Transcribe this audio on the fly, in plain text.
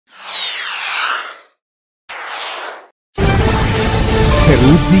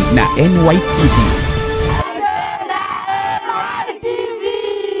Peruzi na NYTV.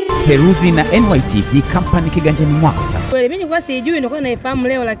 Peruzi na NYTV company kiganjani mwako sasa. Kweli mimi nilikuwa sijui, nilikuwa naifahamu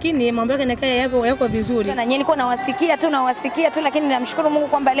leo, lakini mambo yake yanakaa yako vizuri. Na nyinyi nilikuwa nawasikia tu, lakini namshukuru Mungu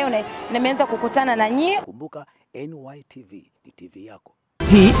kwamba leo nimeanza kukutana na nyinyi. Kumbuka NYTV ni TV yako.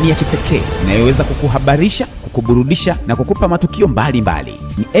 Hii ni ya kipekee inayoweza kukuhabarisha, kukuburudisha na kukupa matukio mbalimbali.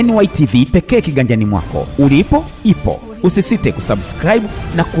 Ni NYTV pekee kiganjani mwako. Ulipo, ipo. Usisite kusubscribe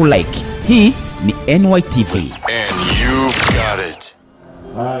na kulike. Hii ni NYTV. And you've got it.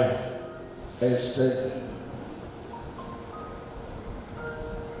 Hi, Esther.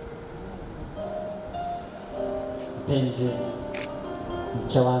 Penzi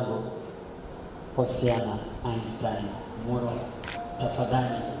mke wangu Hosiana Einstein Muro,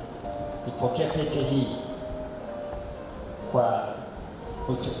 tafadhali ipokee pete hii kwa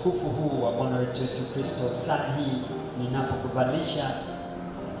utukufu huu wa Bwana wetu Yesu Kristo. Saa hii ninapokuvalisha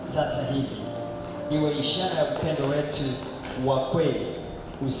sasa hivi, iwe ishara ya upendo wetu wa kweli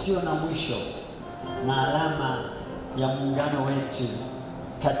usio na mwisho na alama ya muungano wetu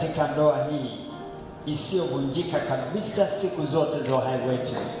katika ndoa hii isiyovunjika kabisa siku zote za uhai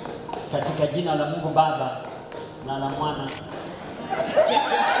wetu, katika jina la Mungu Baba na la Mwana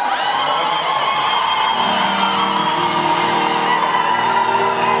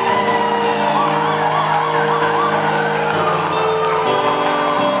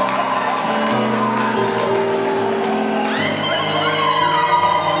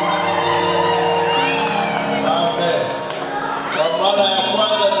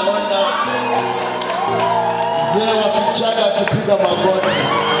akipiga magoti.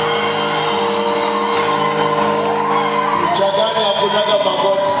 Mchangani hakunaga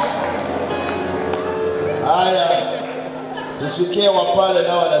magoti. Haya, nisikie wapale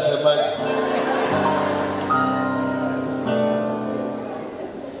nao wanasemaje.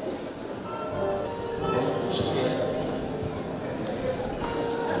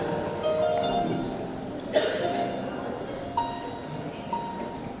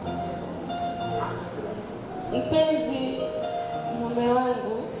 Mpenzi mume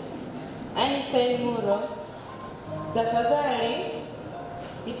wangu Einstein Muro, tafadhali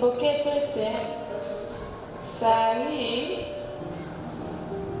ipokee pete saa hii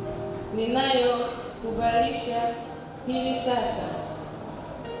ninayokuvalisha hivi sasa,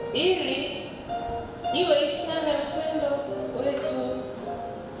 ili iwe ishara ya upendo wetu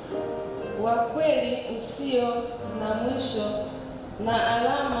wa kweli usio na mwisho na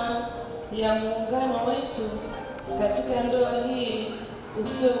alama ya muungano wetu katika ndoa hii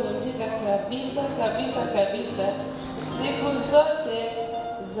usiovunjika kabisa kabisa kabisa siku zote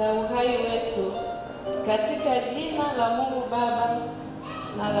za uhai wetu, katika jina la Mungu Baba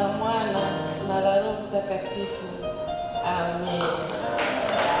na la Mwana na la Roho Mtakatifu. Amen.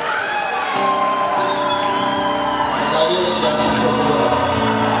 Aliosha